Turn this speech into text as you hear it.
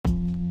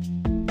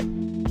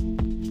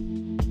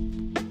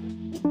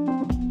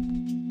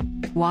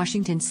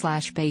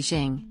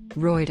Washington/Beijing,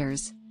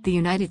 Reuters. The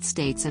United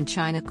States and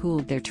China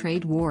cooled their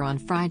trade war on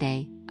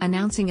Friday,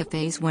 announcing a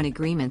Phase 1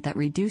 agreement that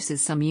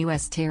reduces some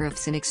U.S.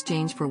 tariffs in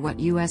exchange for what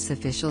U.S.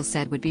 officials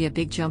said would be a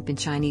big jump in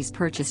Chinese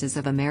purchases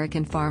of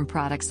American farm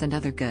products and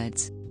other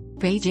goods.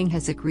 Beijing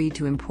has agreed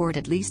to import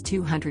at least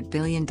 $200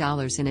 billion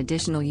in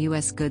additional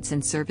U.S. goods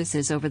and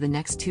services over the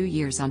next 2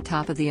 years on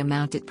top of the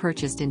amount it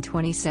purchased in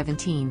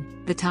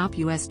 2017, the top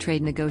U.S.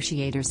 trade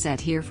negotiator said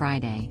here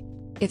Friday.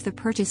 If the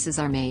purchases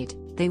are made,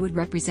 they would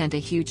represent a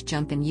huge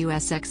jump in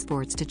U.S.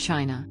 exports to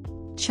China.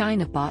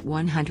 China bought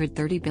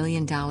 $130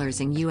 billion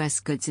in U.S.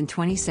 goods in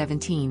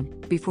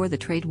 2017, before the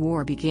trade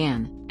war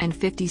began, and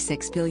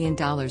 $56 billion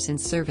in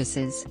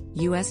services,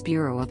 U.S.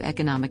 Bureau of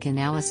Economic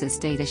Analysis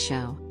data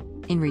show.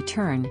 In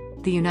return,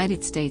 the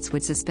United States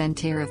would suspend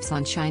tariffs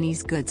on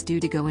Chinese goods due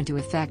to go into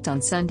effect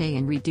on Sunday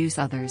and reduce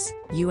others,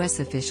 U.S.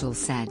 officials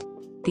said.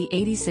 The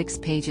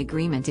 86-page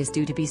agreement is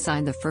due to be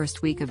signed the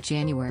first week of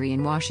January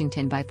in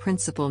Washington by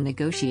principal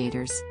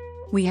negotiators.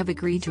 We have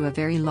agreed to a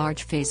very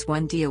large Phase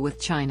 1 deal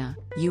with China,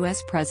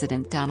 U.S.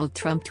 President Donald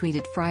Trump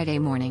tweeted Friday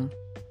morning.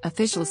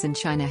 Officials in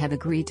China have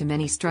agreed to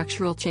many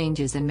structural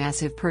changes and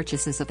massive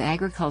purchases of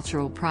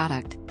agricultural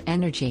product,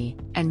 energy,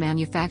 and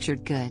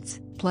manufactured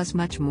goods, plus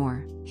much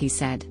more, he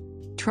said.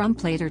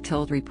 Trump later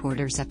told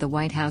reporters at the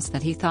White House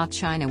that he thought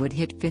China would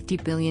hit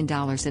 $50 billion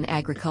in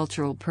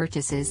agricultural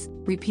purchases,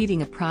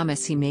 repeating a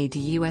promise he made to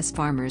U.S.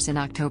 farmers in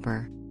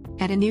October.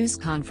 At a news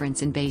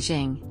conference in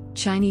Beijing,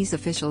 Chinese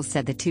officials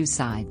said the two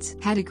sides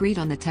had agreed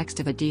on the text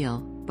of a deal,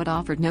 but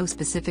offered no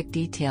specific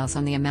details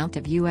on the amount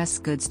of U.S.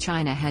 goods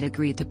China had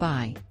agreed to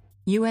buy.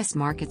 U.S.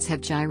 markets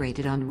have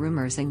gyrated on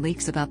rumors and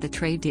leaks about the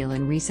trade deal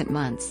in recent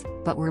months,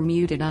 but were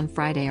muted on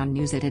Friday on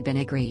news it had been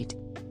agreed.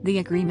 The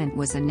agreement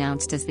was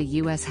announced as the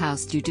U.S.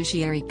 House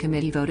Judiciary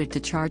Committee voted to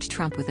charge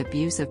Trump with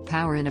abuse of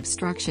power and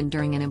obstruction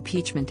during an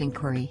impeachment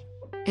inquiry.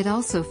 It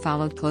also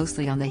followed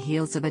closely on the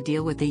heels of a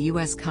deal with the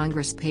U.S.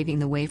 Congress paving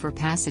the way for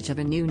passage of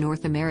a new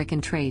North American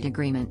trade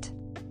agreement.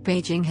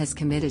 Beijing has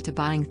committed to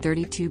buying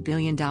 $32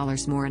 billion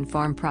more in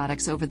farm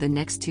products over the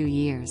next 2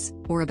 years,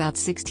 or about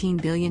 $16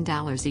 billion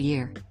a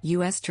year,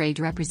 U.S. Trade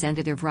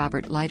Representative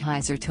Robert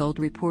Lighthizer told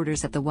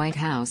reporters at the White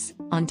House,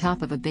 on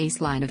top of a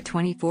baseline of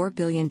 $24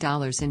 billion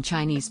in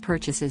Chinese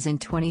purchases in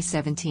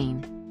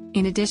 2017.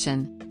 In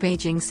addition,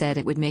 Beijing said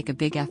it would make a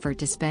big effort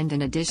to spend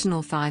an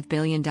additional $5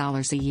 billion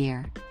a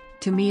year.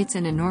 To me, it's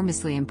an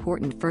enormously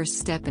important first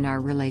step in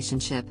our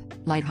relationship,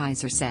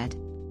 Lighthizer said.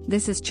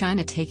 This is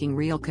China taking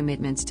real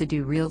commitments to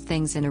do real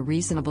things in a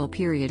reasonable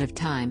period of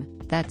time,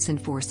 that's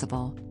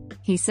enforceable.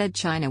 He said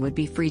China would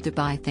be free to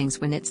buy things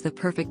when it's the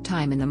perfect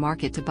time in the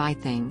market to buy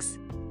things.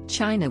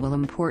 China will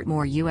import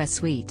more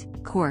U.S. wheat,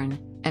 corn,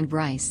 and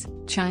rice,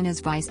 China's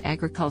vice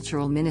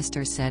agricultural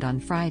minister said on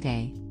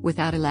Friday,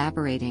 without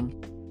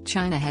elaborating.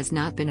 China has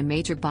not been a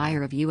major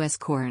buyer of U.S.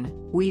 corn,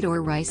 wheat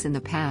or rice in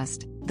the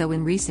past, though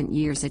in recent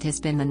years it has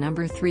been the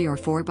number 3 or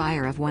 4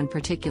 buyer of one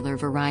particular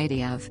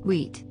variety of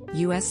wheat,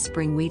 U.S.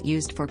 spring wheat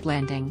used for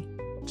blending.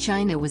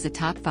 China was a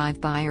top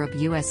 5 buyer of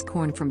U.S.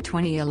 corn from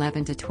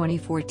 2011 to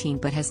 2014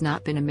 but has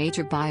not been a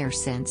major buyer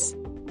since.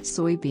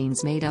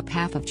 Soybeans made up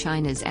half of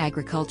China's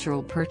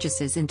agricultural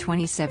purchases in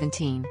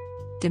 2017.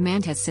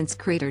 Demand has since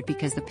cratered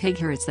because the pig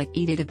herds that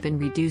eat it have been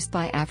reduced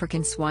by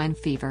African swine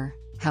fever,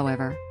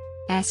 however.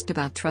 Asked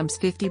about Trump's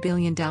 $50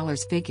 billion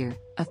figure,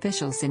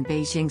 officials in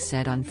Beijing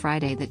said on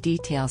Friday that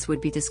details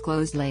would be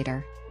disclosed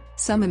later.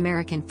 Some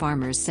American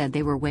farmers said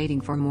they were waiting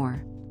for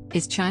more.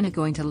 Is China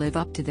going to live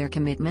up to their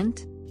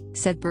commitment?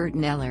 Said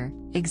Burton Eller,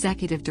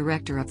 executive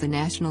director of the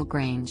National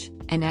Grange,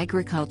 an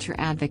agriculture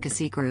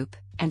advocacy group,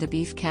 and a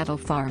beef cattle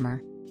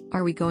farmer.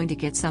 Are we going to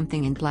get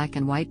something in black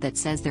and white that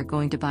says they're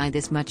going to buy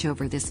this much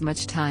over this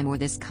much time or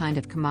this kind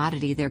of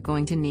commodity they're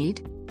going to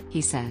need?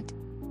 He said.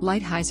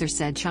 Lighthizer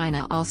said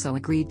China also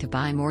agreed to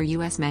buy more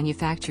U.S.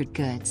 manufactured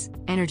goods,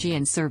 energy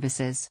and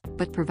services,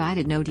 but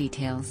provided no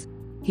details.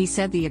 He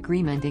said the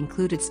agreement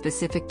included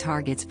specific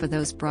targets for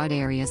those broad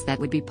areas that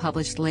would be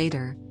published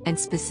later, and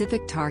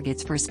specific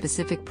targets for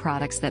specific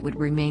products that would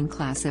remain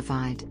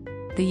classified.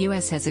 The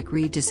U.S. has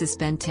agreed to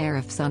suspend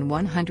tariffs on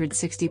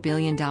 $160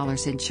 billion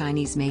in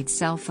Chinese-made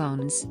cell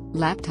phones,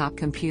 laptop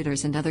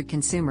computers and other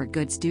consumer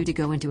goods due to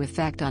go into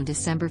effect on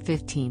December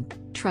 15,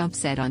 Trump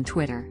said on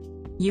Twitter.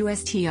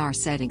 USTR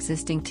said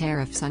existing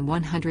tariffs on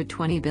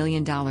 $120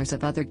 billion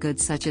of other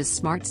goods such as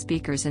smart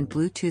speakers and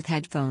Bluetooth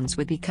headphones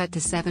would be cut to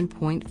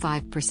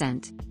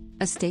 7.5%.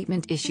 A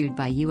statement issued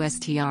by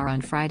USTR on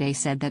Friday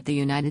said that the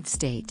United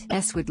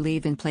States would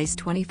leave in place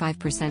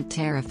 25%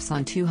 tariffs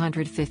on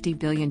 $250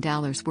 billion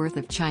worth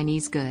of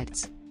Chinese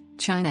goods.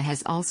 China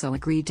has also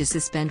agreed to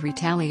suspend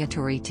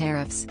retaliatory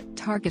tariffs,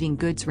 targeting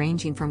goods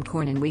ranging from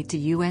corn and wheat to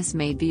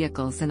U.S.-made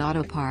vehicles and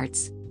auto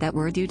parts, that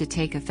were due to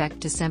take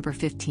effect December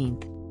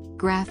 15.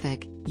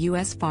 Graphic,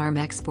 U.S. farm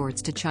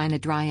exports to China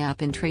dry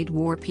up in trade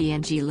war.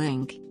 PNG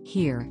link.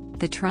 Here,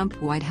 the Trump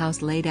White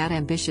House laid out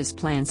ambitious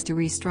plans to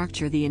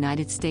restructure the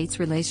United States'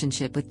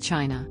 relationship with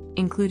China,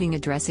 including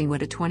addressing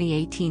what a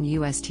 2018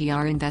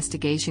 USTR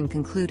investigation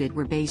concluded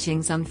were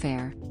Beijing's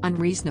unfair,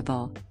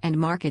 unreasonable, and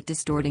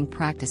market-distorting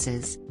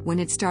practices when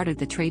it started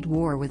the trade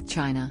war with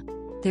China.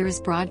 There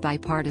is broad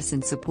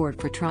bipartisan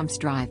support for Trump's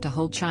drive to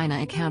hold China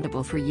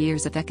accountable for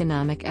years of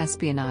economic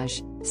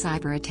espionage,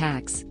 cyber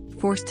attacks,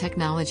 forced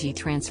technology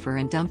transfer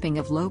and dumping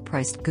of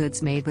low-priced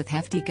goods made with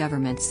hefty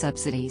government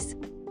subsidies.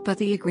 But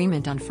the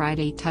agreement on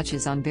Friday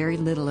touches on very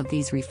little of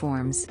these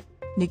reforms.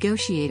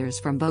 Negotiators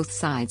from both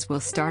sides will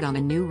start on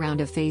a new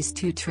round of Phase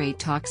 2 trade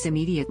talks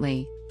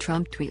immediately,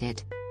 Trump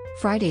tweeted.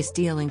 Friday's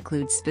deal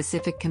includes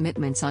specific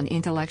commitments on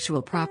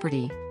intellectual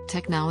property,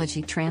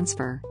 technology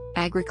transfer,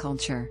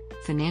 agriculture,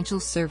 financial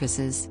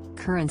services,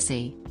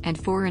 currency,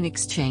 and foreign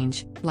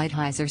exchange,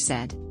 Lighthizer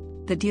said.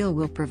 The deal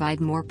will provide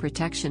more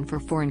protection for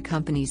foreign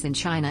companies in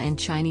China and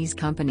Chinese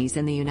companies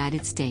in the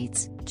United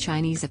States,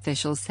 Chinese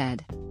officials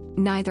said.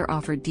 Neither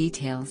offered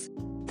details.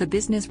 The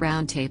Business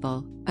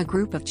Roundtable, a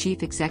group of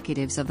chief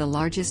executives of the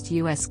largest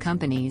U.S.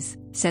 companies,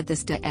 said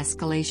this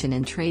de-escalation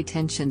in trade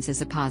tensions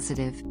is a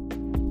positive.